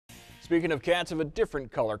Speaking of cats of a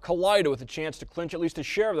different color, Kalida with a chance to clinch at least a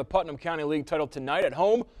share of the Putnam County League title tonight at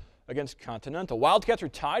home against Continental. Wildcats are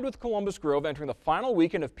tied with Columbus Grove entering the final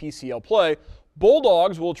weekend of PCL play.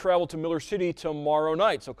 Bulldogs will travel to Miller City tomorrow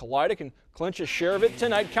night, so Kalida can clinch a share of it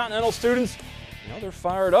tonight. Continental students, they're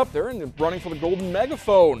fired up. They're in the running for the golden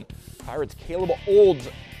megaphone. Pirates' Caleb Olds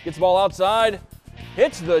gets the ball outside,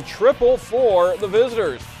 hits the triple for the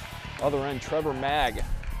visitors. Other end, Trevor Mag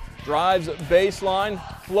drives baseline,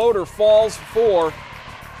 floater falls for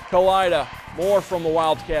Kalida. More from the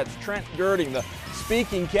Wildcats. Trent Girding, the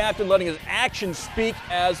speaking captain, letting his actions speak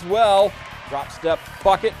as well. Drop step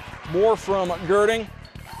bucket. More from Girding.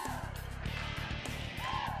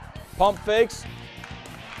 Pump fakes.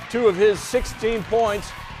 2 of his 16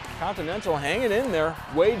 points. Continental hanging in there.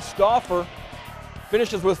 Wade Stauffer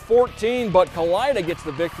finishes with 14, but Kalida gets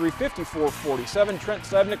the victory, 54-47. Trent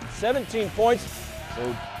Sebnick, 17 points.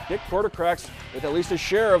 So Dick Porter cracks with at least a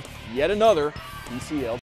share of yet another PCL